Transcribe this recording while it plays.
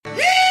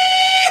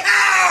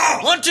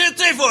1, 2,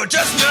 3, 4,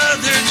 just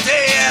another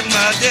day at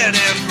my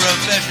dead-end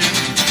profession.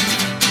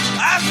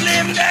 I've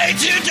lived day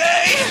to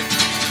day,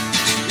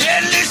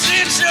 yeah,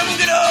 listening to some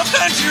good old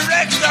country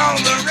records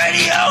on the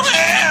radio,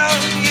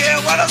 and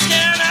yeah, what else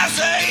can I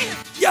say?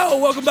 Yo,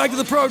 welcome back to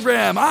the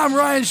program. I'm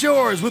Ryan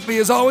Shores. With me,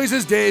 as always,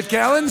 is Dave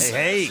Callens.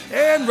 Hey.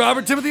 And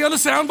Robert Timothy on the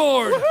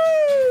soundboard. Woohoo!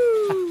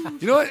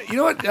 You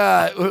know what?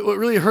 What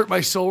really hurt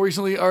my soul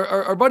recently?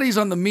 Our buddies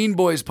on the Mean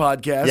Boys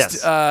podcast.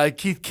 Yes.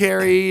 Keith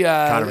Carey.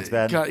 Connor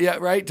McSpadden. Yeah,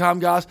 right. Tom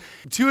Goss.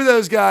 Two of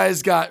those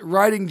guys got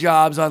writing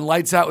jobs on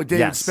Lights Out with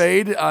David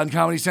Spade on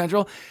Comedy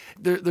Central.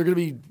 They're going to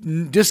be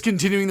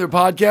discontinuing their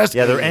podcast.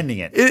 Yeah, they're ending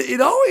it. It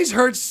always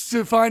hurts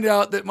to find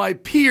out that my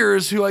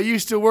peers, who I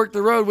used to work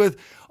the road with,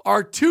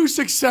 are too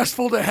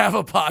successful to have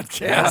a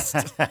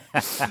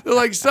podcast. They're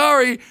like,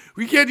 sorry,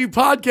 we can't do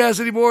podcasts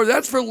anymore.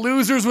 That's for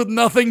losers with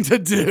nothing to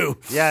do.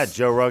 Yeah,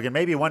 Joe Rogan.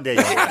 Maybe one day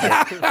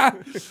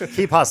you'll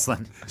keep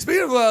hustling.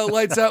 Speaking of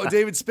Lights Out with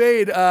David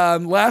Spade,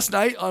 last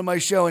night on my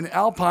show in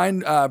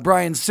Alpine,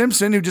 Brian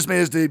Simpson, who just made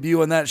his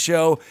debut on that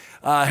show,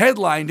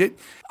 headlined it.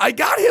 I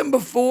got him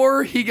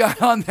before he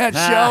got on that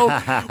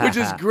show, which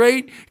is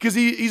great because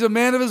he's a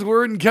man of his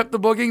word and kept the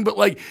booking, but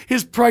like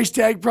his price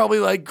tag probably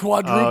like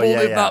quadrupled,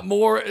 if not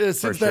more,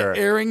 since that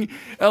airing. And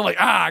I'm like,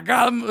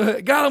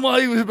 got him while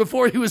he was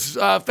before he was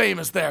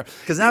famous there.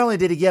 Because not only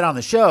did he get on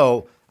the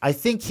show, I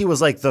think he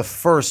was like the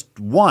first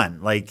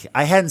one. Like,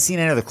 I hadn't seen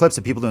any other clips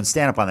of people doing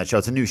stand-up on that show.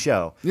 It's a new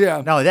show. Yeah.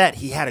 Not only that,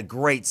 he had a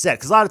great set.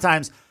 Because a lot of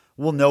times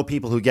we'll know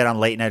people who get on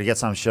late night or get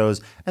some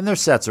shows, and their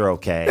sets are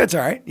okay. That's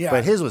all right. Yeah.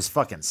 But his was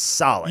fucking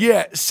solid.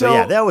 Yeah. So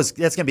yeah, that's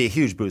going to be a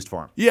huge boost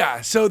for him.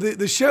 Yeah. So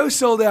the show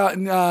sold out,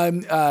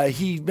 and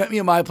he met me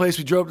at my place.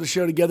 We drove to the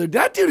show together.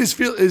 That dude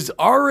is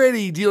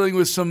already dealing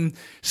with some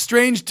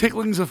strange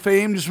ticklings of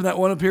fame just from that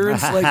one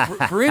appearance.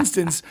 Like, for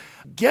instance,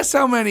 guess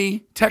how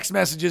many text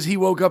messages he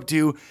woke up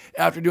to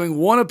after doing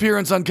one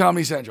appearance on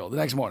Comedy Central the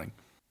next morning?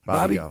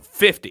 Bobby?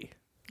 50.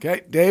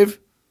 Okay. Dave?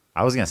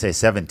 I was going to say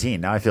 17.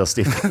 Now I feel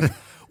stupid.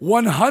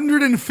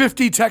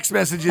 150 text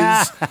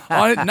messages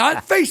on it, not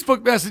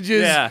Facebook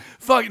messages, not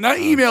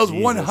emails,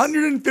 Jesus.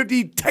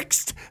 150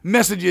 text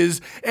messages,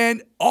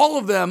 and all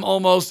of them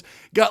almost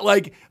got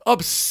like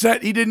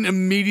upset he didn't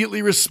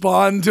immediately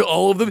respond to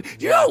all of them.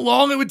 Do you know how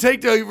long it would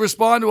take to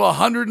respond to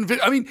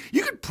 150? I mean,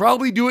 you could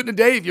probably do it in a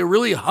day if you're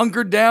really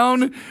hunkered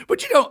down,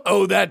 but you don't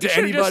owe that to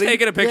anybody. Just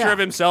taken a picture of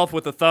himself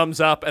with a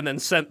thumbs up and then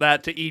sent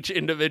that to each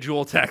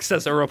individual text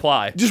as a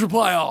reply. Just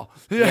reply all.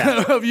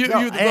 Yeah.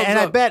 And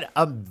I bet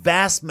a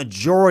vast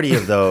majority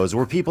of those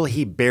were people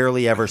he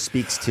barely ever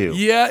speaks to.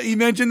 Yeah, he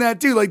mentioned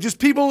that too. Like, just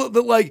people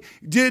that like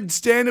did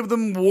stand up with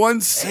them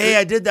once. Hey,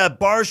 I did that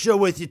bar show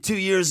with you 2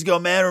 years ago,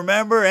 man.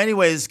 Remember?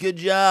 Anyways, good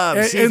job.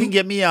 See if you can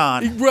get me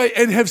on. Right,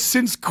 and have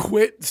since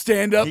quit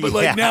stand up, but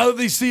like now that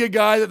they see a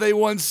guy that they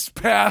once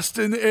passed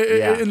in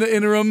the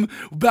interim,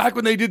 back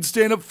when they did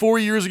stand up 4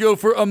 years ago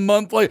for a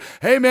month, like,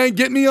 hey man,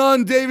 get me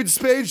on David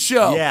Spade's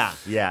show.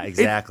 Yeah,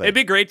 exactly. It'd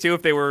be great too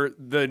if they were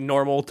the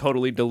normal,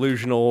 totally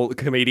delusional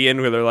comedian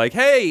where they're like,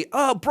 hey,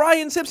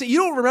 Brian Simpson, you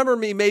don't remember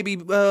me maybe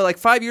like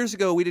 5 years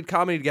ago we did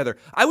comedy together.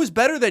 I was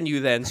better than you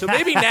then, so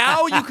maybe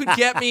now you could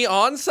get me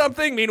on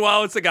something.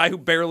 Meanwhile, it's a guy who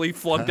barely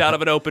flunked out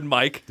of an open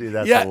mic. Dude,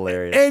 that's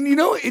hilarious. And you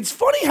know, it's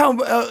funny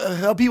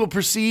how people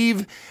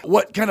perceive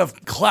what kind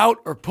of clout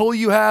or pull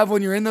you have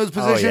when you're in those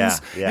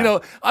positions. Yeah. You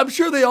know, I'm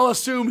sure they all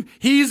assume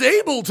he's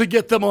able to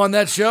get them on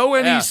that show,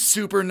 and he's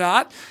super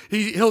not.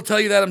 He'll tell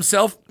you that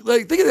himself.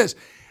 Like, think of this.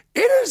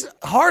 It is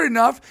hard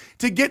enough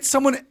to get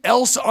someone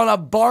else on a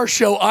bar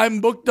show I'm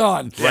booked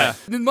on. Yeah.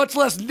 Much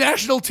less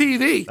national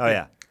TV. Oh,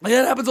 yeah. Like,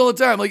 that happens all the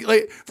time.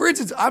 Like for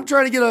instance, I'm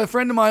trying to get a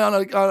friend of mine on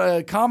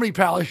a Comedy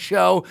Palace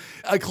show,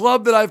 a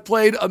club that I've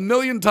played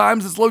 1,000,000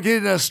 times that's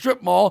located in a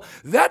strip mall.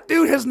 That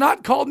dude has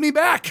not called me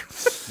back.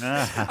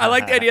 I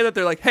like the idea that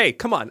they're like, hey,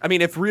 come on. I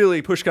mean, if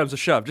really push comes to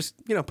shove, just,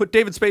 put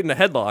David Spade in a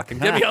headlock and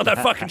get me on that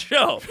fucking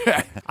show.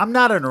 I'm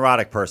not a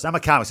neurotic person. I'm a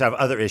comic, so I have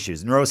other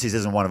issues. Neuroses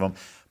isn't one of them.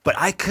 But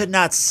I could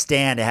not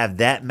stand to have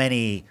that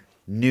many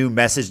new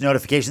message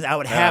notifications. I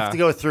would have to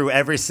go through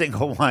every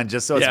single one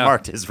just so it's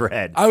marked as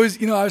read. I was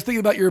thinking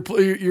about your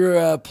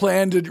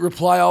plan to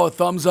reply all with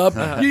thumbs up.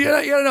 You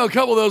gotta know a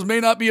couple of those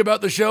may not be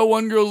about the show.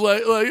 One girl's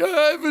like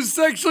I was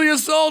sexually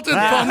assaulted.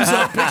 Thumbs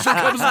up. Picture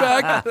comes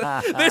back.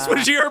 This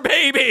was your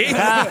baby.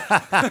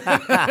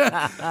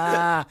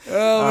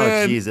 Oh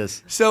man.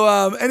 Jesus.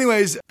 So,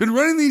 anyways, been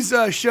running these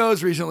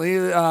shows recently.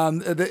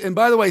 And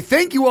by the way,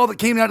 thank you all that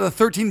came out to the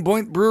 13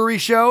 Point Brewery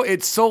show.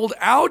 It sold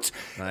out,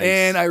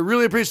 and I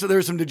really appreciate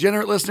there's some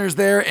Degenerate listeners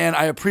there, and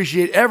I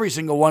appreciate every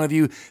single one of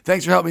you.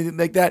 Thanks for helping me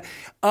make that.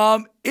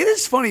 It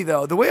is funny,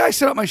 though, the way I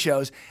set up my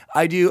shows,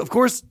 I do, of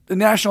course, the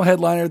national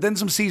headliner, then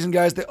some seasoned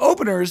guys. The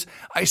openers,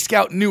 I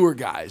scout newer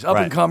guys,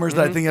 up-and-comers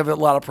that I think have a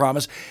lot of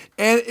promise.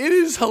 And it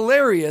is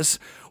hilarious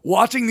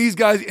watching these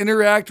guys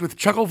interact with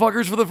chuckle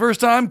fuckers for the first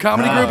time,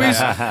 comedy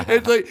groupies.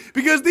 It's like,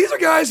 because these are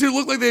guys who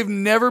look like they've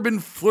never been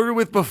flirted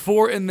with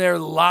before in their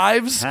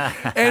lives.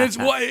 And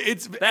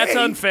that's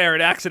unfair.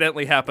 It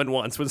accidentally happened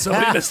once when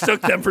somebody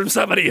mistook them for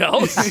somebody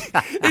else.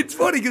 It's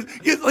funny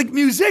because like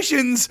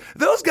musicians,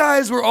 those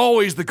guys were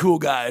always the cool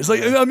guys.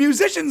 Like a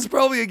musician's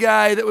probably a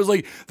guy that was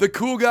like the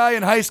cool guy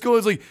in high school.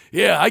 Is like,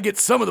 yeah, I get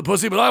some of the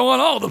pussy, but I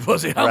want all the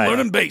pussy. I'm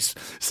learning bass.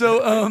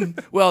 So,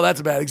 well, that's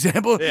a bad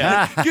example.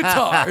 Yeah.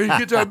 Guitar.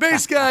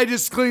 Bass guy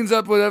just cleans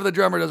up whatever the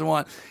drummer doesn't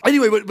want.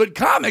 Anyway, but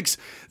comics,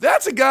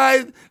 that's a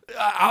guy,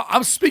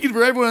 I'm speaking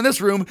for everyone in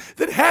this room,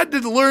 that had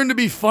to learn to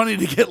be funny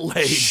to get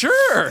laid.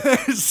 Sure.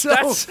 So,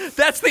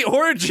 that's the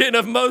origin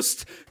of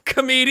most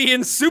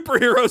comedian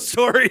superhero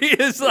story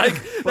is like,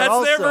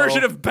 that's their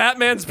version of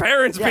Batman's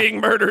parents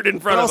being murdered in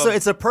front of them. Also,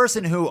 it's a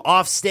person who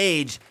off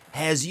stage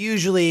has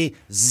usually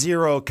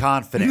zero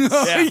confidence.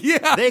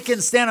 Yeah. They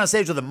can stand on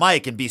stage with a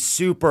mic and be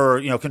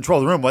super, control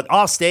the room, but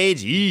off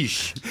stage,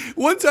 yeesh.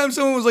 One time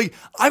someone was like,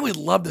 I would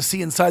love to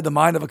see inside the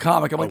mind of a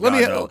comic. I'm like, let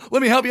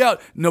me help you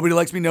out. Nobody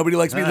likes me, nobody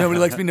likes me, nobody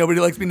likes me, nobody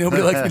likes me,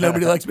 nobody likes me,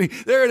 nobody likes me.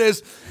 There it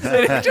is.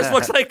 It just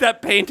looks like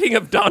that painting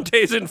of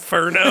Dante's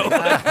Inferno.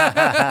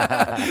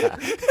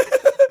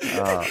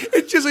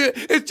 It's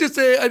just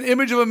an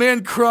image of a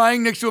man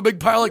crying next to a big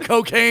pile of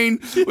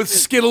cocaine with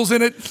Skittles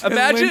in it.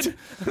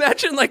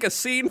 Imagine like a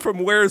scene from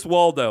Where's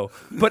Waldo,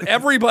 but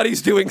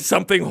everybody's doing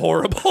something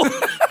horrible.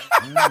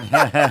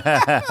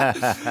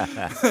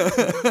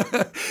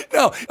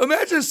 No,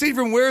 imagine a scene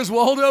from Where's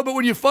Waldo, but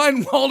when you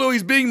find Waldo,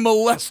 he's being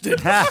molested.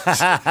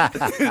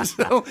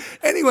 So,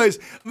 anyways,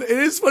 it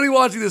is funny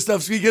watching this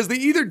stuff because they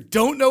either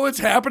don't know what's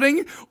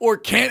happening or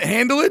can't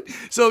handle it.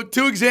 So,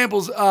 2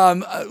 examples. A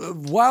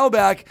while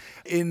back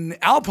in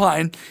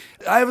Alpine,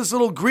 I have this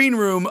little green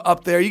room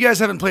up there. You guys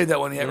haven't played that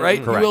one yet,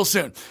 right? Correct. You will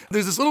soon.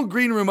 There's this little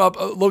green room up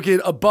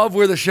located above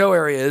where the show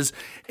area is,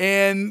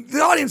 and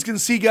the audience can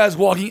see guys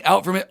walking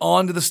out from it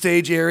onto the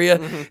stage area.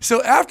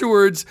 So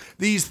afterwards,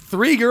 these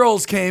 3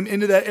 girls came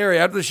into that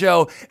area after the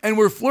show and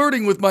were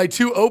flirting with my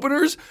 2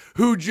 openers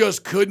who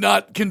just could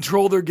not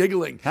control their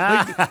giggling.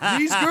 Like,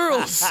 these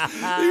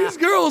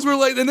girls were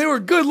like, and they were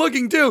good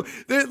looking too.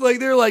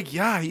 They're like,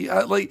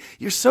 yeah, like,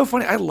 you're so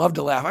funny. I love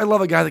to laugh. I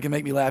love a guy that can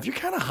make me laugh. You're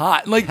kind of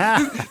hot. And like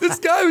this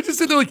guy would just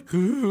sit there like, he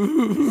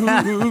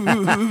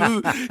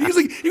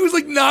was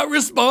like not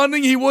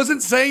responding. He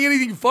wasn't saying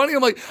anything funny.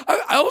 I'm like,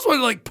 I almost wanted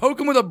to like poke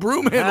him with a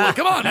broom handle. Like,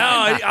 come on,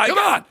 come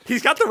on.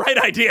 He's got the right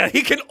idea.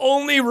 He can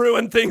only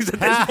ruin things at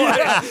this point.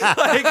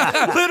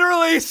 Like,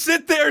 literally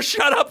sit there,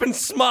 shut up, and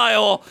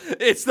smile.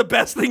 It's the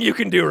best thing you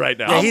can do right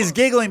now. Yeah, he's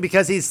giggling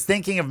because he's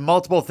thinking of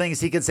multiple things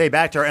he could say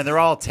back to her, and they're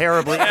all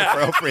terribly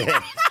inappropriate.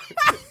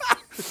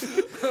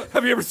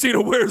 Have you ever seen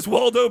a Where's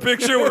Waldo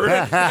picture where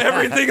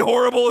everything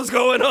horrible is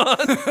going on?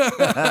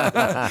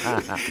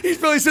 He's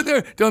probably sitting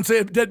there, don't say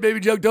a dead baby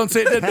joke, don't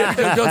say a dead baby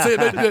joke, don't say a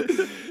dead baby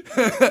joke.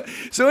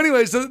 So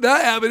anyway, so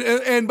that happened.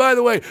 And by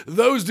the way,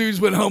 those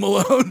dudes went home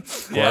alone.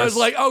 Yes. I was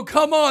like, oh,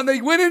 come on.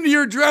 They went into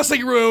your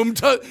dressing room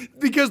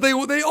because they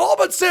all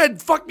but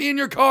said, fuck me in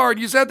your car. And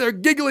you sat there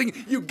giggling,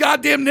 you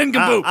goddamn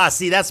nincompoop.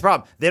 See, that's the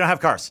problem. They don't have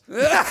cars.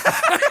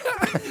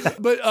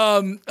 But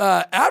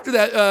after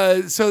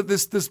that, so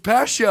this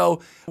past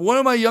show, one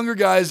of my younger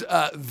guys,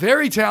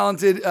 very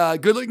talented,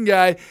 good-looking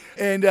guy,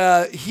 and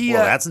he...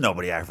 Well, that's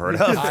nobody I've heard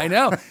of. I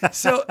know.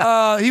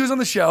 So he was on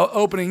the show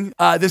opening.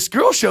 This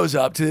girl shows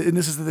up and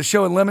this is the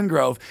show in Lemon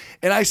Grove,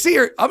 and I see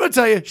her. I'm going to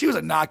tell you, she was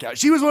a knockout.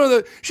 She was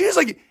she is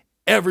like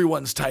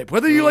everyone's type.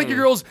 Whether you like your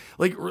girls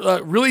like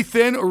really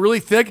thin or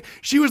really thick,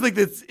 she was like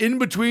this in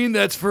between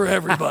that's for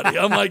everybody.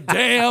 I'm like,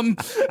 damn.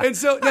 And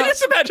so I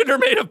just imagine her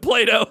made of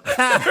Play-Doh.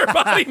 Her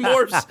body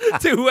morphs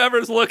to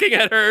whoever's looking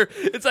at her.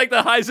 It's like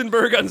the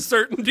Heisenberg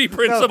uncertainty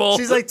principle. No,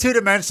 she's like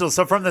 2-dimensional.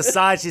 So from the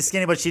side, she's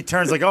skinny, but she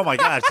turns like, oh my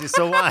God, she's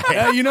so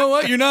wide. You know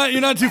what? You're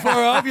not too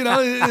far off. You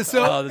know.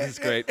 So, this is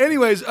great.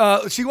 Anyways,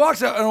 she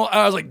walks out, and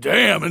I was like,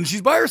 damn. And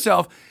she's by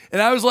herself.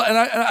 And I was like, and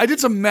I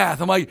did some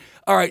math. I'm like,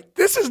 all right,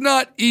 this is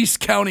not East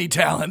County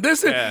talent.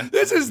 This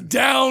is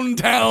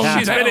downtown.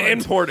 She's been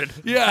imported.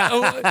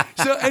 Yeah.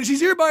 And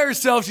she's here by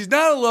herself. She's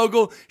not a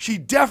local. She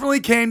definitely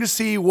came to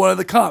see one of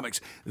the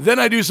comics. Then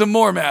I do some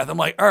more math. I'm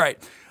like, all right.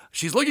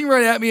 She's looking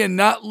right at me and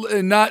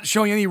not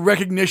showing any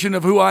recognition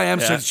of who I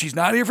am. So she's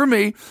not here for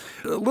me.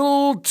 A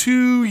little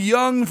too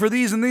young for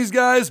these and these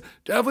guys.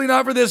 Definitely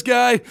not for this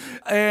guy.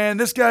 And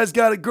this guy's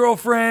got a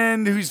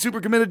girlfriend who he's super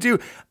committed to.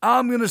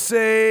 I'm going to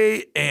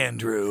say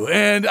Andrew.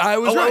 And I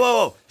was right.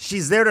 Whoa.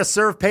 She's there to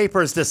serve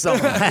papers to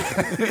someone.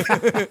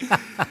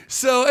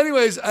 So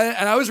anyways,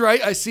 and I was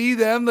right. I see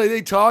them.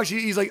 They talk.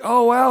 He's like,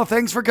 oh, wow,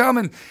 thanks for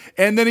coming.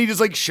 And then he just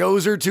like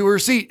shows her to her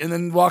seat and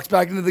then walks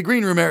back into the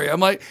green room area. I'm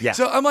like,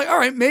 so I'm like, all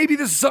right, maybe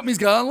this is something he's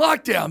got on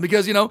lockdown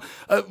because,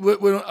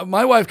 when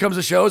my wife comes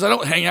to shows, I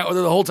don't hang out with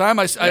her the whole time.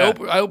 I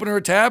open her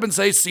a tab and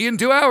say, see you in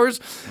 2 hours.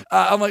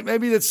 I'm like,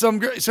 maybe that's some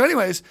great. So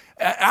anyways,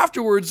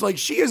 afterwards, like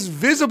she is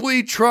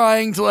visibly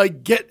trying to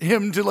like get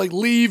him to like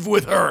leave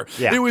with her.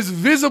 Yeah. It was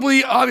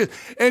visibly obvious.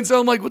 And so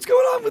I'm like, what's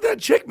going on with that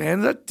chick, man?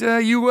 Is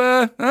that you,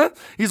 huh?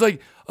 He's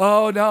like,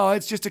 oh, no,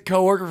 it's just a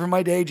coworker from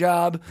my day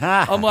job.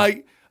 I'm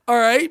like, all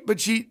right, but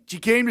she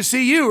came to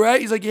see you, right?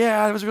 He's like,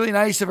 yeah, it was really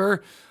nice of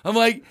her. I'm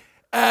like,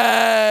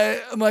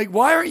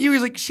 why aren't you?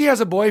 He's like, she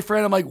has a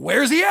boyfriend. I'm like,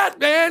 where's he at,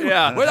 man?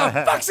 Yeah. Where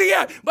the fuck's he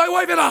at? My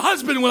wife had a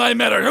husband when I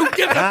met her. Who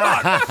gives a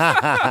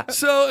fuck?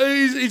 So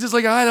he's just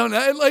like, I don't know.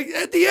 And like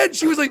at the end,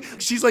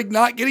 she's like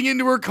not getting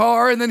into her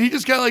car, and then he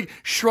just kind of like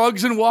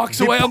shrugs and walks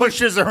away. He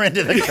pushes her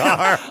into the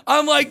car.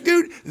 I'm like,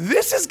 dude,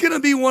 this is gonna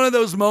be one of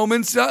those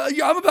moments.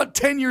 I'm about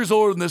 10 years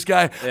older than this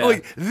guy. Yeah. I'm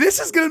like, this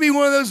is gonna be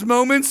one of those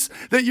moments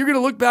that you're gonna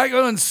look back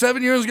on in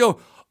 7 years and go,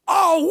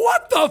 oh,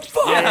 what the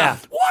fuck? Yeah.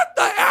 What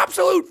the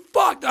absolute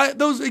fuck?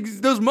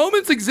 Those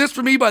moments exist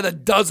for me by the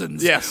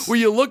dozens. Yes. Where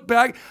you look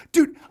back.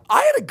 Dude, I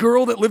had a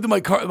girl that lived in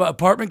my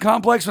apartment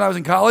complex when I was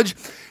in college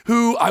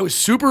who I was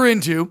super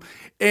into.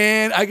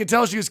 And I could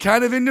tell she was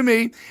kind of into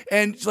me.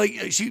 And like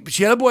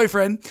she had a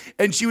boyfriend.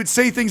 And she would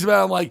say things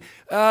about him like,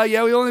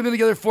 yeah, we've only been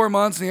together 4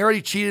 months. And he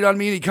already cheated on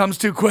me. And he comes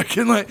too quick.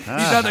 And like, he's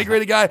not that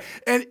great a guy.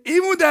 And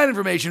even with that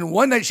information,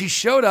 one night she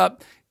showed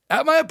up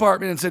at my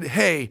apartment and said,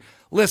 hey,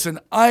 listen,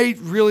 I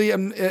really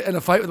am in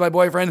a fight with my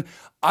boyfriend.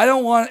 I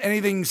don't want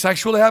anything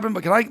sexual to happen,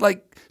 but can I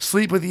like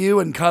sleep with you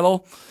and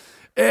cuddle?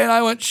 And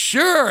I went,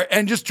 sure.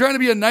 And just trying to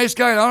be a nice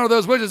guy and honor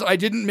those wishes, I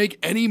didn't make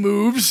any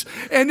moves.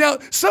 And now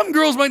some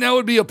girls right now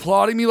would be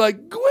applauding me like,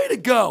 way to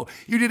go.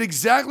 You did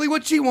exactly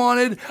what she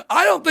wanted.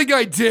 I don't think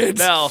I did.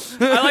 No.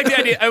 I like the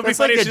idea. It would be It's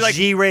funny like if a she's like,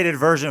 G-rated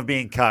version of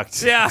being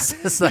cucked. yeah. It's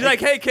She's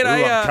like, hey, can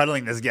I'm I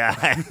cuddling this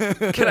guy.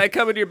 can I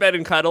come into your bed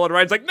and cuddle? And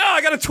Ryan's like, no,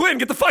 I got a twin.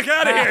 Get the fuck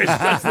out of here. She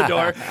shuts the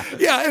door.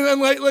 Yeah, and then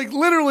like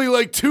literally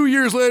like 2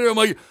 years later, I'm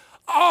like,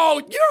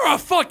 oh, you're a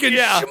fucking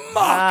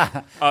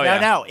schmuck.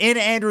 Now, in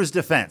Andrew's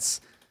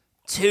defense,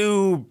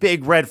 2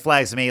 big red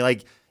flags to me.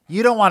 Like,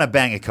 you don't want to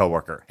bang a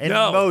coworker. In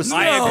most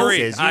I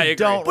agree. instances, I you agree.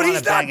 don't But want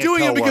he's to not bang a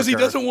doing it because he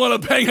coworker. doesn't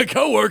want to bang a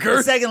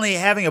coworker. Secondly,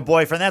 having a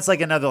boyfriend, that's like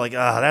another, like,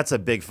 that's a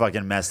big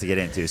fucking mess to get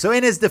into. So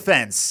in his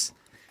defense,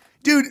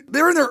 Dude,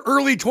 they're in their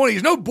early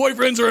 20s. No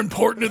boyfriends are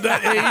important at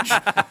that age.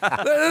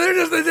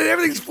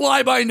 Everything's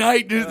fly by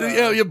night.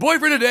 Your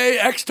boyfriend today,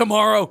 ex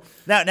tomorrow.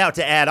 now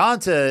to add on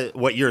to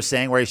what you're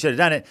saying, where he should have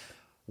done it,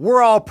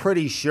 we're all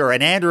pretty sure,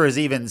 and Andrew has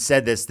even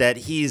said this, that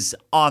he's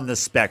on the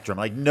spectrum,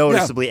 like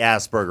noticeably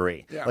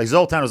Aspergery. Yeah. Like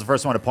Zoltan was the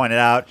first one to point it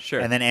out, Sure.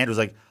 and then Andrew's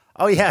like,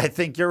 oh yeah, I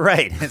think you're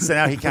right. And so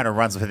now he kind of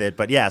runs with it.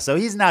 But yeah, so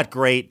he's not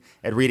great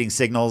at reading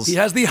signals. He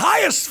has the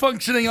highest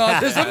functioning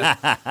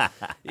autism.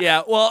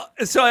 Yeah, well,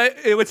 so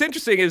what's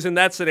interesting is in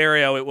that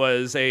scenario, it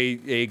was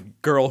a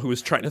girl who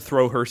was trying to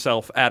throw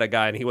herself at a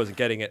guy and he wasn't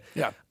getting it.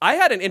 Yeah. I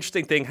had an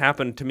interesting thing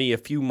happen to me a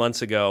few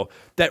months ago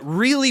that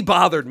really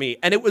bothered me,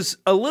 and it was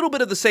a little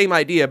bit of the same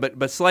idea,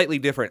 but slightly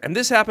different. And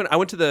this happened, I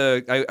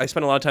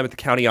spent a lot of time at the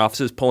county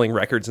offices pulling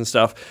records and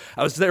stuff.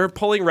 I was there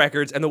pulling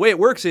records, and the way it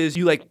works is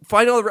you like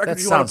find all the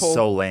records That you want to sounds pull.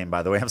 so lame,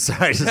 by the way. I'm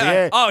sorry. Just,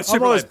 yeah, Oh, it's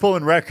super I'm always lame.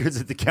 pulling records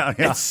at the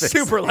county It's office.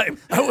 super lame.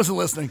 I wasn't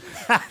listening.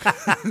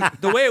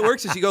 The way it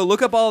works is you go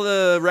look up all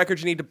the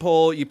records you need to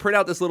pull. You print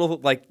out this little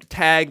like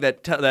tag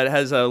that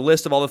has a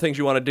list of all the things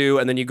you want to do,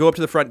 and then you go up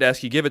to the front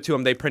desk. You give it to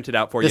them. They print it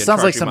out for you. This and sounds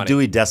charge like you some money.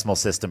 Dewey Decimal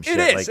System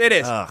shit. It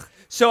is. Ugh.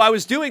 So I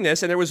was doing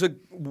this, and there was a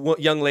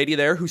young lady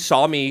there who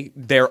saw me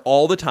there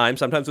all the time,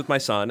 sometimes with my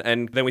son,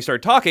 and then we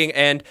started talking,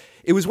 and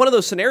it was one of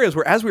those scenarios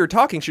where as we were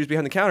talking, she was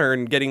behind the counter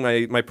and getting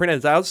my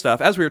printed out stuff.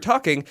 As we were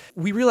talking,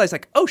 we realized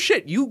like, oh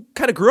shit, you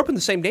kind of grew up in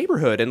the same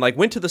neighborhood and like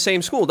went to the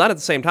same school, not at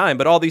the same time,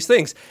 but all these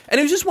things. And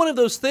it was just one of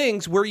those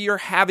things where you're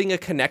having a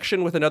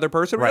connection with another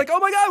person. We're Right. like, oh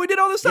my God, we did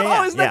all this stuff.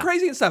 Yeah, oh, isn't that yeah.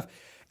 crazy and stuff?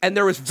 And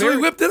there was So he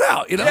whipped it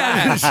out, you know?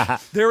 Yeah.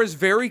 There was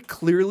very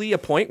clearly a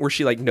point where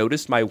she like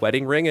noticed my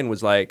wedding ring and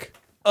was like,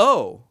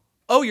 oh,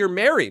 you're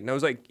married. And I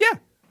was like, yeah,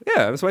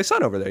 that's my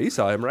son over there. You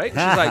saw him, right? And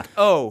she's like,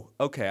 oh,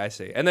 okay, I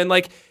see. And then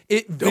like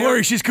Don't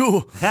worry, she's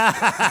cool. she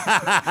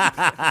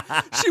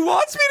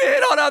wants me to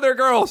hit on other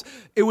girls.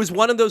 It was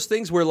one of those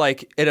things where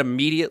like it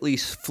immediately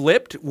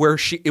flipped where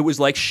it was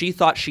like she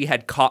thought she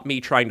had caught me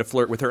trying to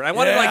flirt with her. And I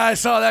wanted I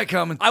saw that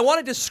coming. I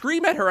wanted to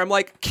scream at her. I'm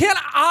like, can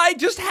I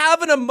just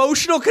have an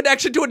emotional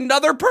connection to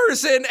another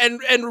person?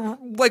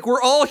 And like,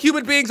 we're all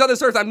human beings on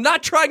this earth. I'm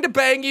not trying to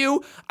bang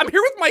you. I'm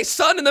here with my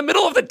son in the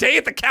middle of the day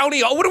at the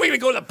county. Oh, what are we going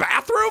to go to the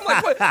bathroom?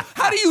 Like, what?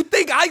 How do you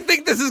think I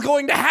think this is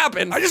going to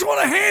happen? I just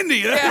want a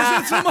handy.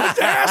 That's so much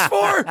to ask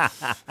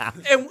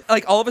for. And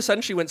like all of a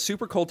sudden she went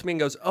super cold to me and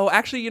goes, oh,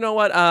 actually, you know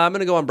what? I'm going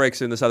to go on break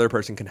soon. This other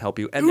person can help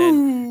you. And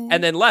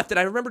then left. And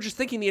I remember just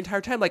thinking the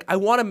entire time, like, I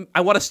want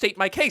to state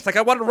my case. Like,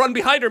 I want to run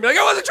behind her and be like,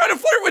 I wasn't trying to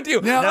flirt with you.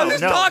 I'm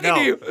just talking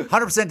to you.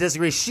 100%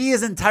 disagree. She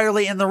is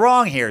entirely in the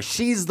wrong here.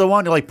 She's the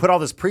one to like put all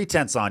this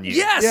pretense on you.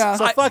 Yes. Yeah.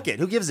 So fuck it.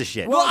 Who gives a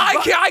shit? Well,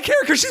 I care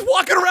because she's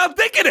walking around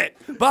thinking it.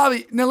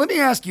 Bobby, now let me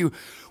ask you,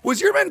 was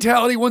your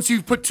mentality once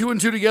you put 2 and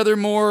 2 together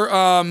more,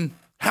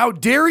 how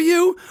dare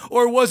you?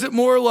 Or was it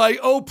more like,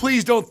 oh,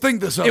 please don't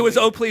think this of It was,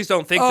 me? oh, please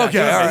don't think Okay,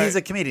 that. all right. He's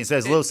a comedian, so he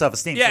has low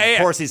self-esteem. Yeah, so of yeah.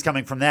 course he's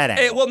coming from that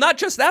angle. Well, not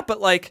just that, but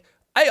like,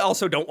 I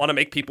also don't want to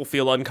make people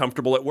feel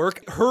uncomfortable at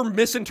work. Her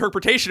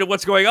misinterpretation of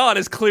what's going on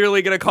is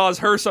clearly going to cause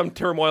her some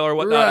turmoil or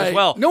whatnot as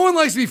well. No one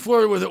likes to be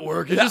flirted with at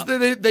work. It's just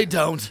they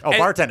don't. Oh,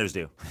 bartenders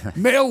do.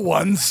 Male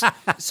ones.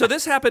 So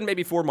this happened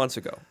maybe 4 months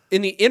ago.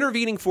 In the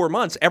intervening 4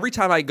 months, every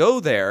time I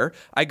go there,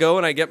 I go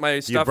and I get my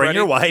stuff ready. You bring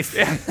your wife.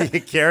 You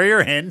carry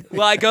her in.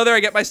 Well, I go there, I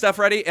get my stuff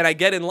ready, and I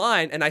get in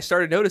line, and I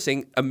started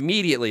noticing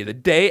immediately, the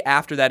day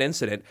after that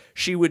incident,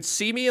 she would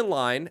see me in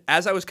line.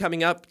 As I was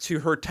coming up to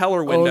her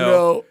teller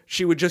window,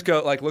 she would just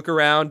go, like, look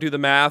around, do the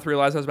math,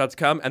 realize I was about to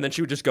come, and then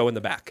she would just go in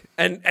the back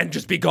and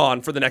just be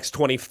gone for the next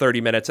 20,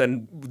 30 minutes,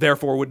 and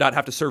therefore would not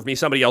have to serve me.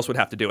 Somebody else would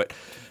have to do it.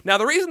 Now,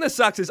 the reason this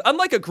sucks is,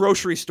 unlike a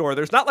grocery store,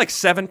 there's not like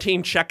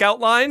 17 checkout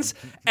lines,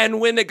 and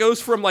when it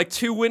goes from like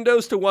 2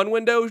 windows to 1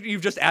 window,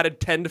 you've just added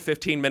 10 to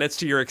 15 minutes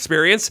to your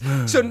experience.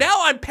 So now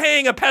I'm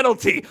paying a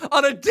penalty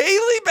on a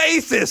daily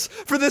basis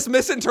for this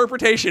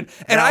misinterpretation.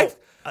 And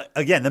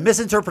again, the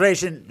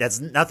misinterpretation, that's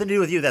nothing to do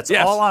with you. That's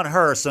all on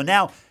her. So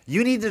now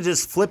you need to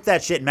just flip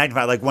that shit and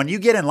magnify. Like when you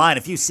get in line,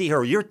 if you see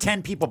her, you're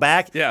 10 people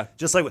back. Yeah.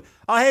 Just like,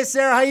 oh, hey,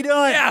 Sarah, how you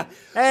doing? Yeah.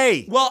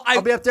 Hey. Well,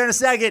 I'll be up there in a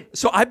second.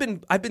 So I've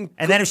been.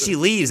 And then if she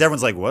leaves,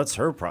 everyone's like, what's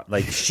her problem?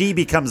 Like she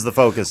becomes the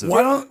focus of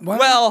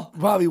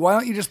Bobby, why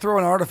don't you just throw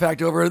an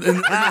artifact over in the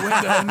window?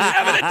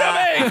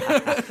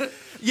 Evident domain.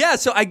 Yeah,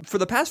 so for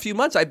the past few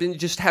months, I've been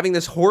just having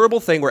this horrible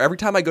thing where every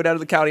time I go down to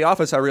the county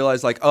office, I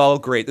realize like, oh,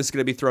 great, this is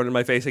going to be thrown in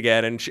my face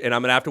again, and I'm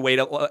going to have to wait.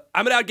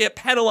 I'm going to get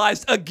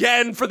penalized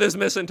again for this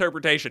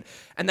misinterpretation.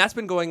 And that's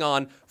been going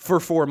on for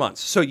 4 months.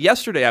 So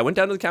yesterday, I went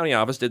down to the county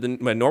office, did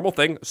my normal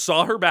thing,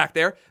 saw her back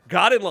there,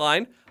 got in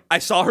line. I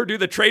saw her do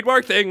the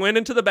trademark thing, went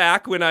into the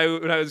back when I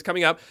was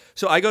coming up.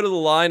 So I go to the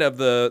line of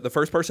the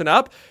first person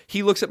up.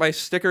 He looks at my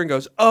sticker and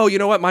goes, oh, you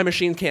know what? My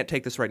machine can't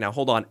take this right now.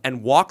 Hold on.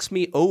 And walks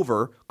me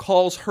over,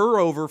 calls her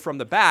over from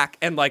the back,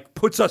 and like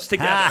puts us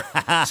together.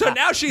 So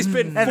now she's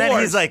been forced. And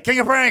then he's like, king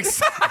of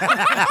pranks.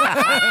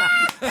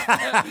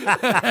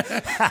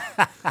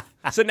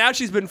 So now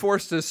she's been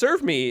forced to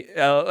serve me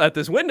at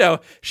this window.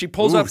 She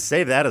pulls up.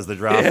 Save that as the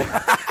drop.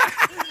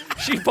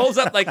 She pulls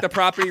up like the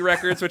property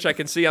records, which I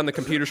can see on the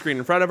computer screen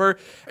in front of her,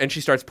 and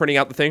she starts printing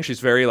out the thing. She's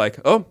very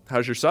like, "Oh,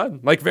 how's your son?"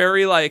 Like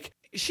very like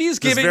she's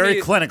giving very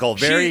me, clinical,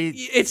 very.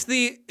 It's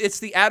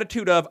the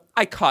attitude of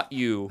I caught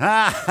you,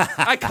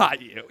 I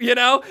caught you, you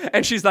know.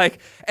 And she's like,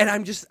 and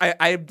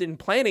I've been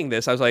planning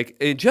this. I was like,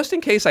 just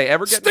in case I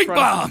ever get in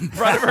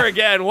front of her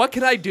again, what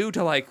can I do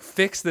to like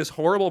fix this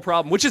horrible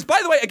problem? Which is, by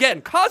the way,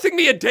 again causing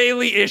me a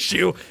daily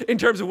issue in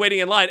terms of waiting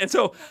in line. And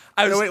so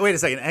I was wait a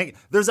second.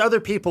 There's other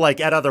people like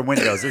at other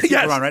windows. There's people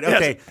around, right?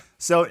 Okay.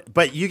 So,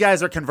 but you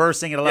guys are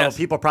conversing at a level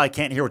people probably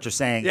can't hear what you're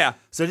saying. Yeah.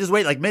 So just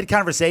wait, like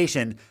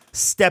mid-conversation,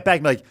 step back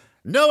and be like,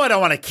 no, I don't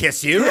want to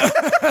kiss you.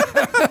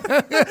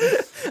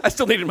 I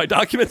still needed my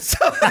documents.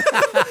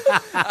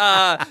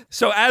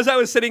 So as I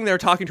was sitting there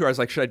talking to her, I was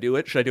like, should I do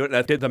it? Should I do it? And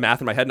I did the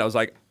math in my head, and I was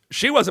like,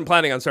 she wasn't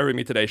planning on serving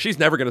me today. She's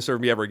never going to serve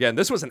me ever again.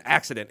 This was an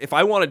accident. If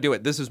I want to do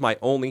it, this is my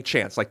only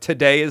chance. Like,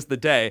 today is the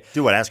day.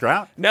 Do what? Ask her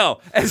out? No.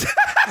 And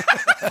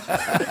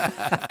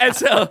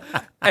so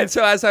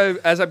as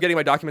I'm getting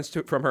my documents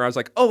from her, I was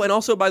like, oh, and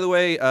also, by the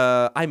way,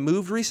 I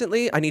moved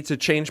recently. I need to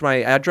change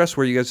my address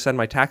where you guys send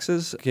my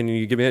taxes. Can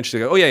you give me an?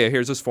 She's like, oh, yeah,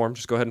 here's this form.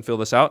 Just go ahead and fill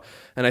this out.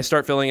 And I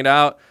start filling it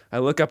out. I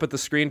look up at the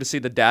screen to see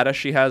the data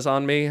she has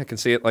on me. I can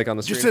see it like on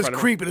the screen. It just says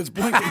creep and it's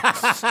blinking.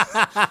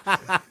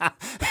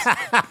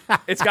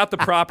 It's got the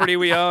property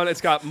we own.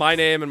 It's got my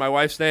name and my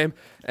wife's name.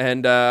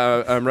 And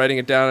I'm writing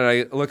it down, and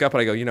I look up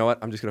and I go, you know what?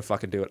 I'm just going to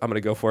fucking do it. I'm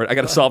going to go for it. I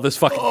got to solve this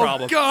fucking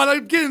problem. Oh, God,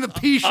 I'm getting the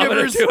pea shivers. I'm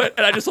going to do it.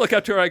 And I just look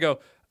up to her. I go,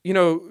 you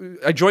know,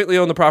 I jointly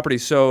own the property.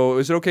 So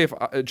is it okay if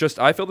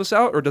I fill this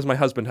out, or does my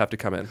husband have to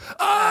come in?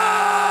 Oh!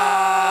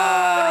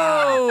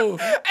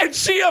 And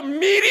she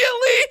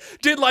immediately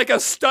did like a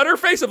stutter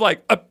face of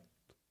like,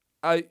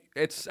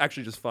 it's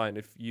actually just fine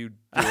if you do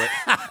it.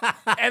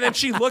 And then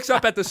she looks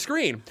up at the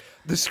screen.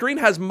 The screen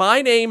has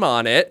my name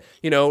on it,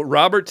 you know,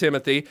 Robert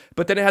Timothy,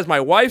 but then it has my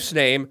wife's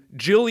name,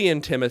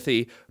 Jillian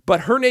Timothy, but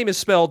her name is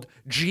spelled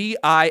Gillian.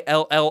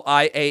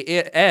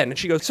 And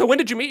she goes, so when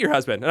did you meet your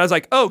husband? And I was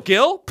like, oh,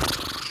 Gil?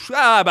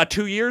 About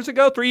 3 years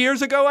ago,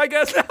 I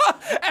guess.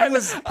 And he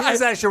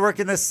was actually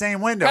working the same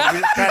window.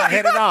 We just kind of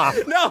hit it off.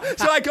 No,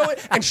 so I go in,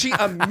 and she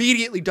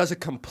immediately does a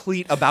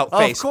complete about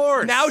face. Of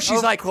course. Now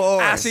she's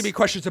asking me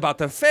questions about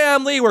the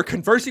family. We're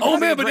conversing. Oh,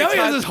 man, but now he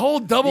has this whole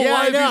double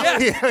life.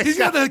 He's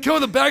got to go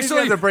in the backstory. He's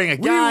got to bring a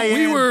guy in.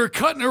 We were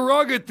cutting a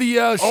rug at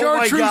the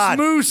Chartreuse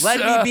Moose.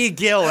 Let me be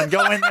Gil and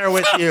go in there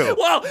with you.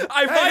 Well,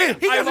 I might.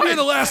 He doesn't be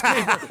the last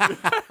game.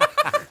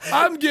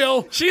 I'm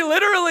Gil. She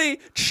literally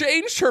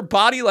changed her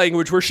body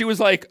language where she was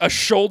like a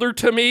shoulder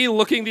to me,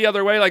 looking the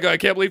other way, like, oh, I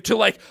can't believe, to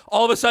like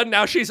all of a sudden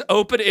now she's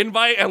open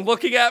invite and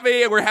looking at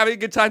me, and we're having a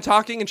good time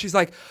talking, and she's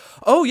like,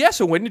 oh, yeah,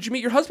 so when did you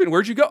meet your husband?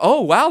 Where'd you go?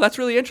 Oh, wow, that's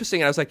really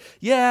interesting. And I was like,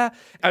 yeah.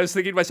 I was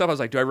thinking to myself, I was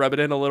like, do I rub it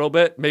in a little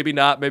bit? Maybe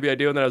not, maybe I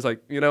do. And then I was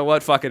like, you know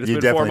what? Fuck it. It's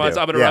been 4 months.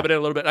 I'm going to rub it in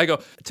a little bit. And I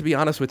go, to be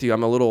honest with you,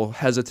 I'm a little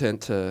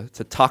hesitant to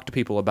talk to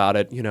people about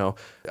it. You know,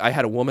 I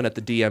had a woman at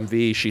the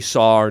DMV. She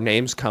saw our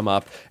names come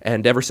up,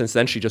 and ever since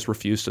then, she just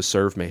refused to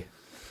serve me.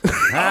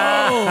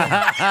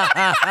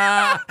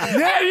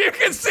 And you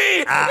can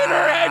see in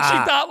her head, she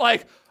thought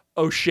like,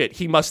 oh shit,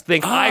 he must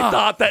think I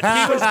thought that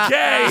he was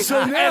gay.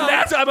 So now-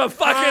 and I'm a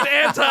fucking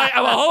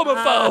I'm a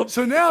homophobe.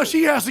 So now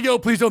she has to go,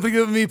 please don't think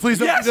of me, please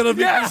don't think of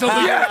me, please don't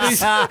think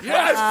of me.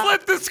 I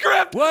flipped the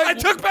script. What? I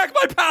took back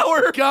my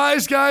power.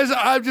 Guys,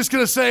 I'm just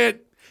going to say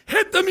it.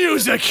 Hit the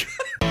music.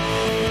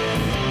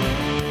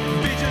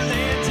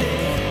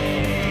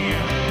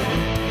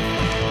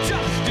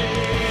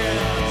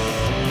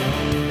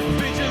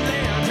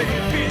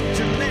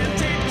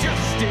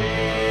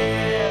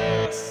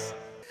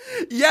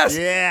 Yes.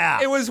 Yeah.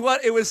 It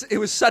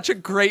was such a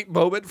great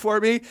moment for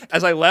me.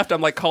 As I left,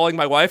 I'm like calling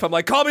my wife. I'm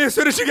like, call me as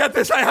soon as you get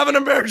this. I have an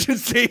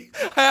emergency.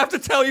 I have to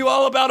tell you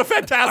all about a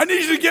fantastic. I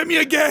need you to get me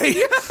a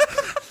gay.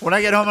 When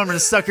I get home, I'm going to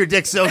suck your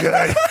dick so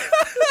good.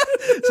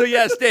 So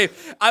yes,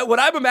 Dave, what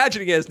I'm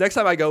imagining is next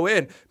time I go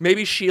in,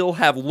 maybe she'll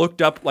have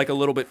looked up like a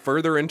little bit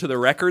further into the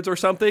records or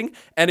something.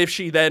 And if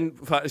she's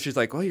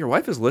like, well, your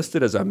wife is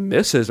listed as a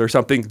Mrs. or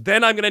something,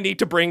 then I'm going to need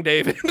to bring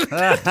David.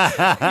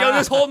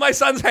 Just hold my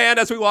son's hand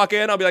as we walk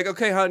in. I'll be like,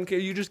 okay, hon,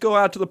 can you just go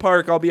out to the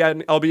park? I'll be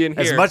in here.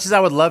 As much as I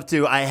would love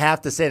to, I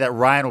have to say that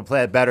Ryan will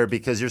play it better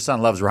because your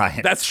son loves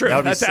Ryan. That's true. That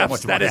would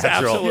be That is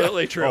natural.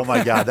 absolutely true. Oh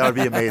my God, that would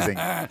be amazing.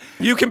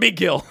 You can be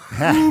Gil.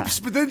 Oops,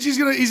 but then he's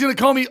gonna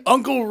call me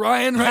Uncle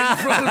Ryan right in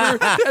front of her.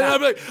 And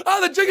I'm like,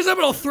 oh, the jig is up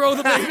and I'll throw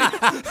the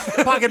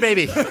baby. Pocket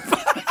baby.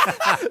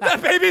 That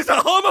baby's a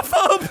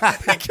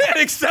homophobe. He can't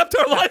accept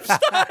our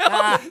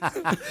lifestyle.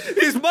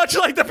 He's much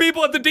like the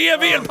people at the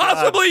DMV and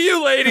possibly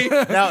you, lady.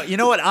 Now, you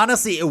know what?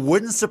 Honestly, it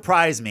wouldn't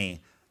surprise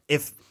me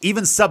if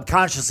even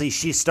subconsciously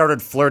she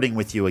started flirting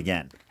with you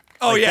again.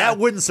 Oh, yeah. That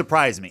wouldn't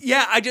surprise me.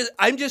 Yeah,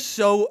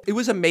 it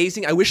was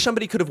amazing. I wish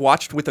somebody could have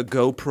watched with a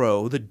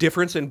GoPro the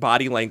difference in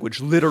body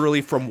language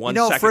literally from one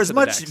second for as to the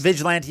much next.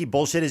 vigilante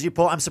bullshit as you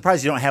pull, I'm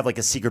surprised you don't have like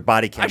a secret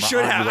body camera.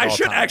 I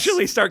should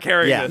actually start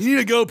carrying this. You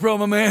need a GoPro,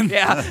 my man.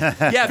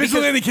 Yeah,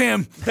 Vigilante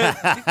cam.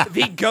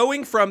 the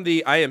going from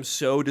the I am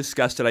so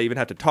disgusted I even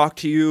have to talk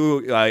to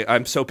you,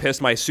 I'm so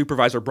pissed my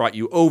supervisor brought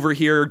you over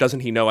here, doesn't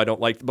he know I don't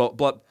like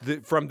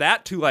from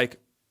that to like,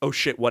 oh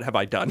shit, what have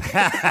I done?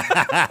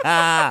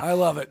 I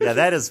love it. Yeah,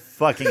 that is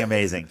fucking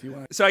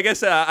amazing. So I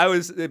guess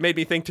it made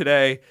me think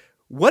today,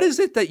 what is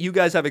it that you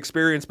guys have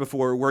experienced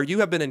before where you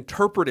have been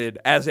interpreted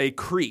as a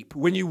creep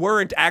when you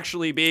weren't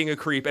actually being a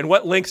creep? And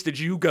what lengths did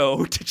you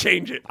go to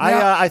change it?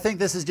 I think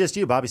this is just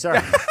you, Bobby. Sorry.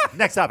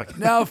 Next topic.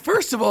 Now,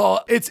 first of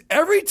all, it's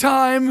every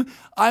time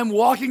I'm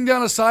walking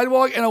down a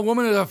sidewalk and a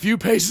woman is a few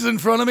paces in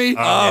front of me.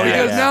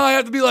 Because now I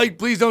have to be like,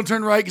 please don't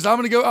turn right because I'm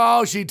going to go,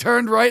 oh, she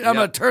turned right. I'm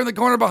going to turn the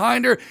corner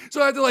behind her.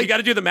 So I have to you got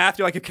to do the math.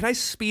 You're like, can I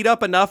speed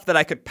up enough that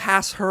I could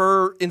pass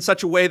her in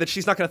such a way that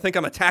she's not going to think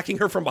I'm attacking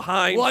her from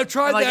behind? Well, I've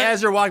tried Like that.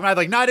 as you're walking by,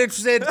 like not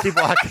interested. Keep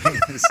walking.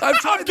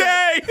 I'm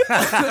gay.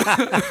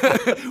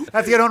 I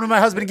have to get home to my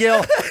husband,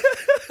 Gil.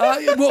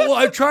 Well,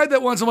 I've tried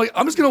that once. I'm like,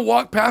 I'm just going to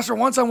walk past her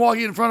once I'm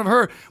walking in front of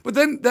her. But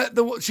then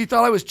she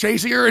thought I was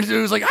chasing her, and it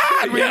was like,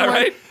 yeah,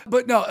 right.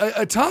 But no,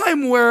 a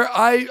time where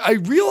I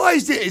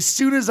realized it as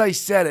soon as I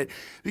said it.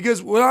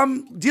 Because when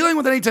I'm dealing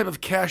with any type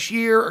of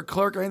cashier or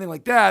clerk or anything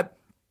like that,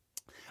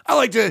 I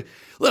like to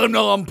let them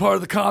know I'm part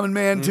of the common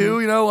man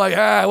too. You know, like,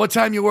 what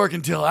time you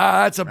working till?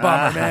 That's a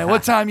bummer, man.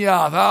 What time you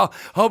off? I'll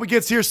hope it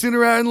gets here sooner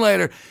rather than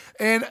later.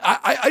 And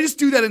I just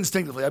do that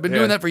instinctively. I've been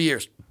doing that for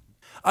years.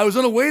 I was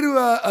on the way to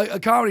a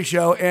comedy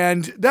show,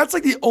 and that's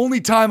like the only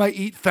time I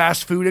eat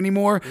fast food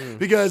anymore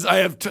because I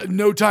have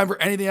no time for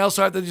anything else.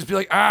 So I have to just be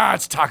like,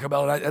 it's Taco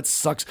Bell. And that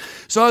sucks.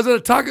 So I was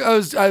at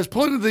I was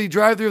pulling into the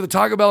drive-thru of the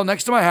Taco Bell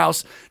next to my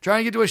house, trying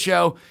to get to a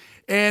show.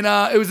 And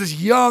it was this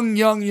young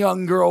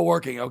girl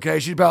working, okay?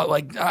 She's about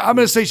like, I'm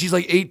going to say she's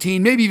like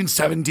 18, maybe even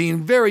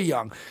 17, very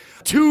young.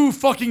 Too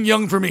fucking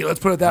young for me, let's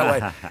put it that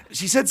way.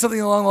 She said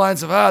something along the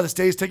lines of, this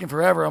day's taking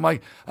forever. I'm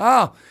like,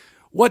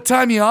 what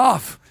time you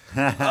off?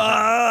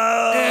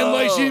 And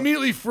like she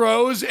immediately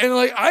froze, and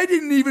like I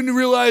didn't even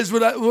realize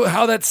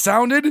how that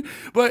sounded,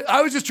 but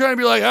I was just trying to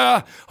be like,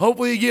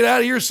 hopefully you get out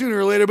of here sooner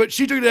or later. But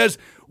she took it as,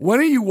 when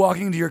are you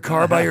walking to your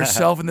car by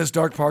yourself in this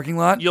dark parking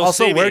lot? You'll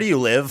Also, see me. where do you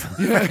live?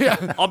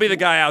 I'll be the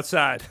guy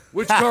outside.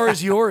 Which car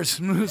is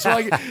yours? So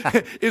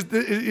is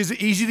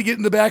it easy to get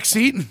in the back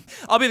seat?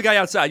 I'll be the guy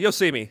outside. You'll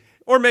see me.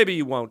 Or maybe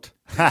you won't.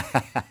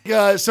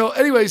 So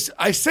anyways,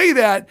 I say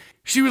that.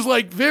 She was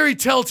like very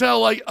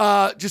telltale, like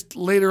just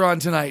later on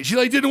tonight. She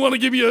like didn't want to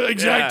give me an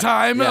exact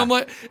time. Yeah. And I'm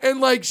like,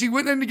 and like she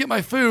went in to get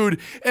my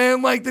food,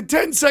 and like the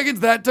 10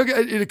 seconds that took,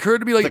 it occurred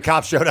to me like The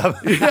cops showed up.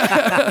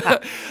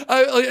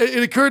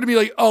 it occurred to me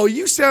like, oh,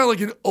 you sound like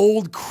an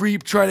old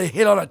creep trying to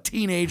hit on a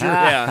teenager.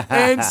 Yeah.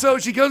 And so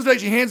she comes back,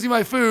 she hands me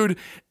my food,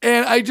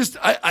 and I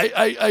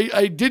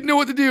didn't know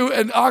what to do,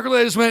 and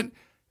awkwardly I just went,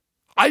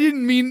 I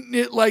didn't mean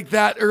it like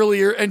that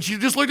earlier. And she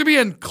just looked at me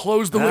and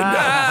closed the window. And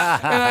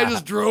I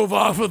just drove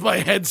off with my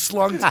head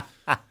slung.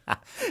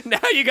 Now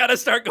you got to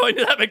start going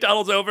to that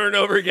McDonald's over and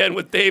over again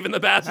with Dave in the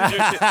passenger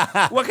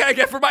seat. What can I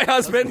get for my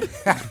husband?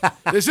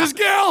 This is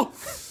Gil.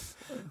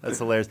 That's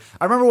hilarious.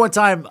 I remember one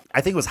time,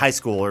 I think it was high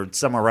school or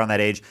somewhere around that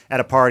age, at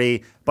a party,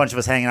 a bunch of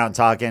us hanging out and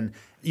talking.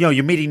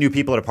 you're meeting new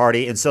people at a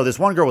party. And so this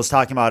one girl was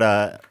talking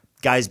about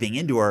guys being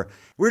into her.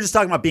 We were just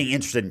talking about being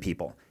interested in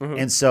people. Mm-hmm.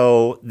 And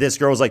so this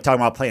girl was like talking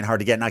about playing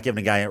hard to get, not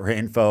giving a guy her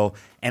info.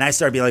 And I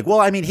started being like,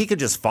 well, I mean, he could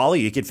just follow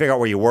you. He could figure out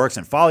where you works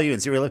and follow you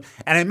and see where you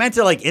live. And I meant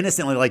to like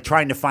innocently like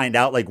trying to find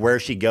out like where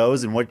she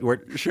goes and what,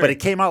 sure. But it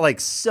came out like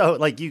so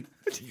like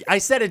I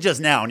said it just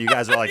now and you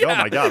guys were like, oh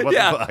my God, what the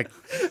fuck?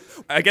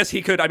 I guess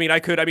he could.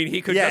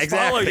 He could just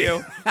follow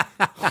you.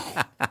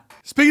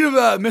 Speaking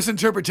of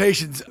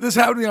misinterpretations, this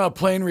happened to me on a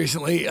plane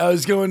recently. I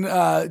was going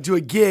to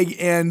a gig,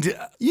 and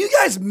you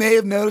guys may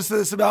have noticed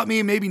this about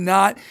me, maybe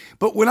not,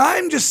 but when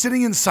I'm just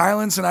sitting in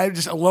silence and I'm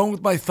just alone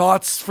with my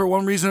thoughts for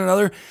one reason or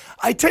another,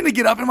 I tend to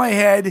get up in my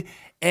head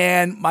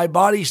and my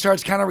body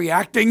starts kind of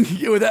reacting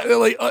with that,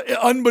 like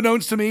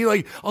unbeknownst to me.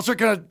 Like I'll start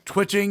kind of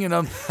twitching and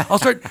I'll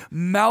start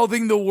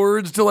mouthing the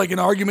words to like an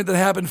argument that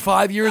happened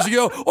 5 years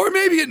ago, or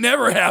maybe it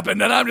never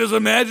happened and I'm just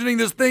imagining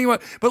this thing.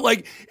 But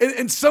like,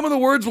 and some of the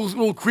words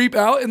will creep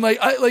out, and I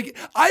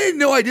didn't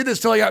know I did this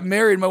till I got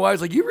married. My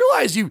wife's like, you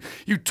realize you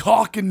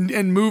talk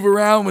and move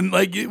around when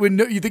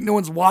you think no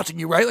one's watching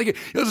you, right? Like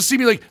you'll just see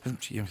me like.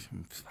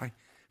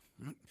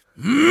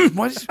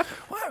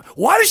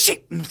 Why does she?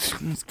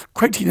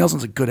 Craig T.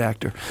 Nelson's a good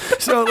actor.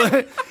 So,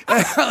 I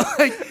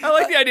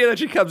like the idea that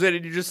she comes in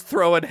and you just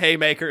throw in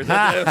haymakers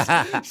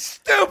at this.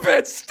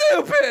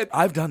 Stupid.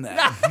 I've done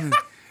that.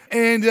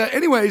 And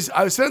anyways,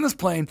 I was sitting on this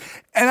plane,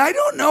 and I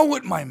don't know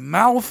what my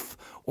mouth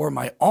or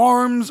my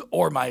arms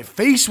or my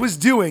face was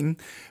doing,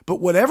 but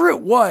whatever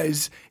it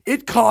was,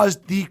 it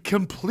caused the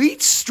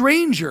complete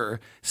stranger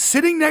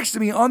sitting next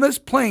to me on this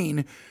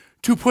plane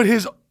to put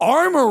his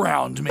arm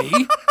around me.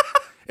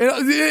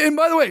 And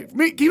by the way,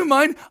 keep in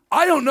mind,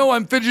 I don't know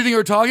I'm fidgeting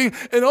or talking,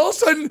 and all of a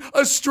sudden,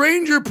 a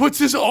stranger puts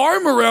his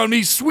arm around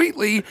me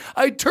sweetly.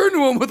 I turn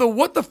to him with a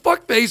what the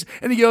fuck face,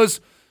 and he goes,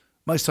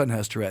 my son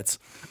has Tourette's.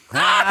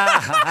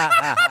 Now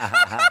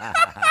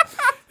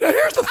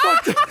here's the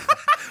fuck thing.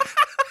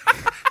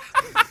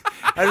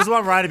 I just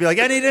want Ryan to be like,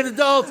 I need an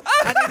adult.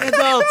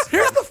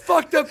 Here's the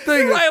fucked up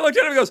thing. Ryan looked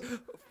at him and goes,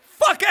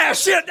 fuck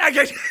ass shit.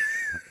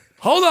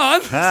 Hold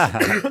on.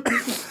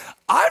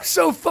 I'm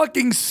so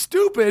fucking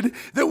stupid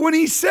that when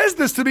he says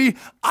this to me,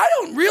 I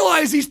don't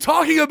realize he's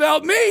talking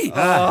about me.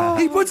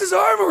 He puts his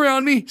arm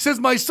around me, says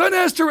my son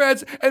has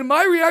Tourette's, and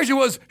my reaction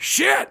was,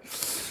 shit.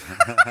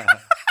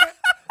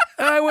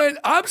 And I went,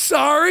 I'm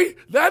sorry,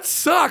 that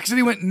sucks. And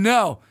he went,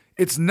 no,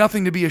 it's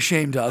nothing to be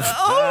ashamed of.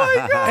 Oh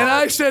my God. And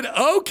I said,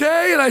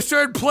 okay, and I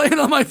started playing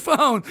on my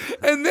phone.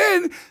 And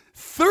then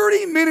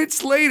 30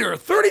 minutes later,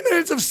 30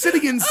 minutes of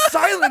sitting in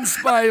silence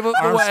by the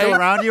Arm way. still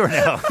around you or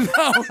no?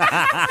 No.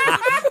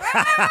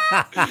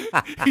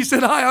 He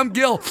said, hi, I'm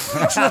Gil.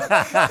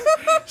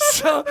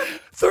 So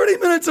 30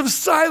 minutes of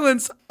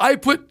silence, I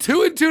put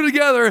two and two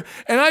together,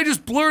 and I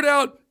just blurt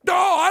out, no,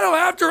 I don't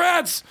have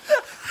Tourette's.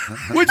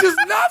 Which is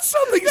not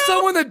something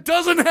someone that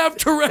doesn't have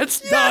Tourette's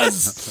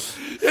does.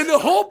 And the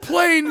whole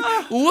plane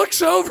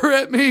looks over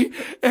at me,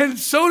 and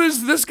so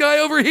does this guy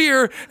over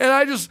here, and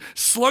I just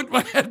slunked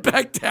my head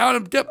back down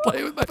and kept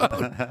playing with my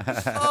phone.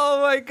 Oh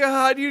my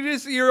God,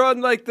 you're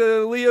on like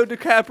the Leo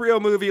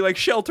DiCaprio movie, like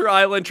Shelter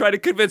Island, trying to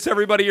convince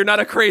everybody you're not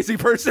a crazy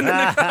person in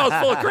the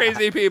house full of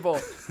crazy people.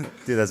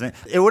 Dude, that's me.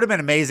 It would have been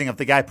amazing if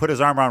the guy put his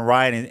arm around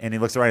Ryan and he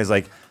looks around and he's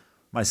like,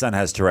 my son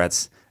has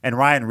Tourette's. And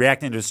Ryan,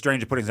 reacting to a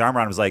stranger putting his arm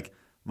around him, was like,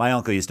 my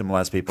uncle used to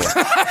molest people.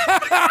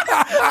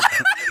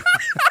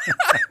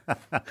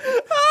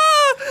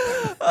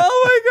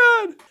 Oh my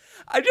God.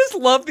 I just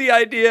love the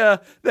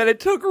idea that it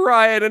took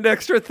Ryan an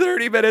extra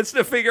 30 minutes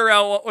to figure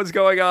out what was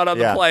going on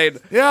the plane.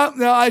 Yeah,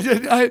 no, I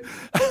did. I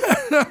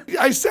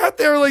sat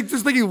there like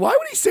just thinking, why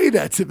would he say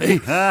that to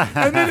me?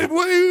 And then it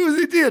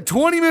was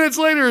 20 minutes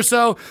later or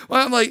so,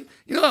 well, I'm like,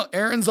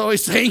 Aaron's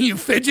always saying you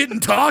fidget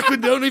and talk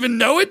but don't even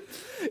know it.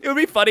 It would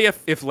be funny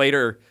if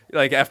later,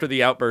 like after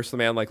the outburst, the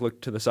man like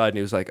looked to the side and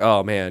he was like,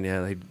 "Oh man,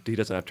 yeah, he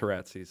doesn't have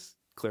Tourette's. He's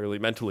clearly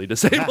mentally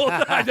disabled."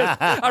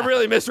 I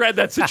really misread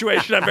that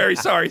situation. I'm very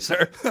sorry,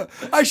 sir.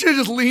 I should have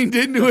just leaned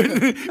into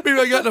it. Maybe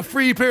I got a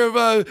free pair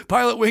of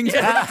pilot wings.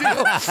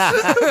 Aaron's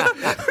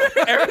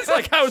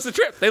like, "How was the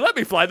trip?" They let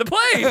me fly the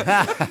plane.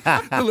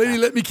 The lady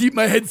let me keep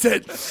my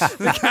headset.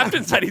 The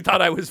captain said he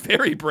thought I was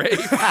very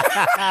brave.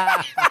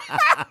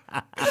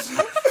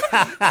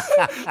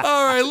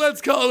 All right,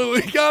 let's call it a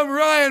week. I'm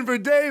Ryan for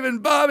Dave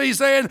and Bobby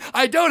saying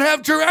I don't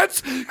have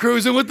Tourette's,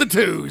 cruising with the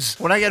twos.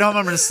 When I get home,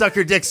 I'm going to suck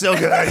your dick so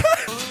good. Yeah,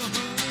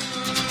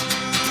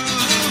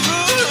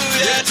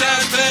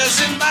 time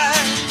passing by.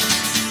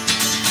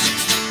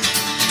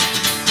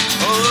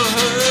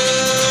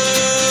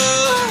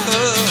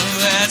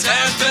 Yeah,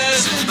 time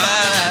passing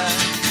by.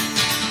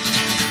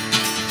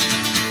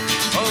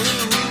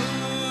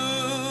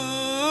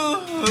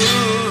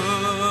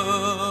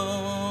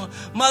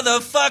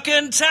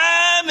 Motherfucking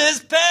time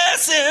is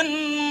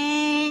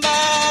passing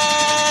by.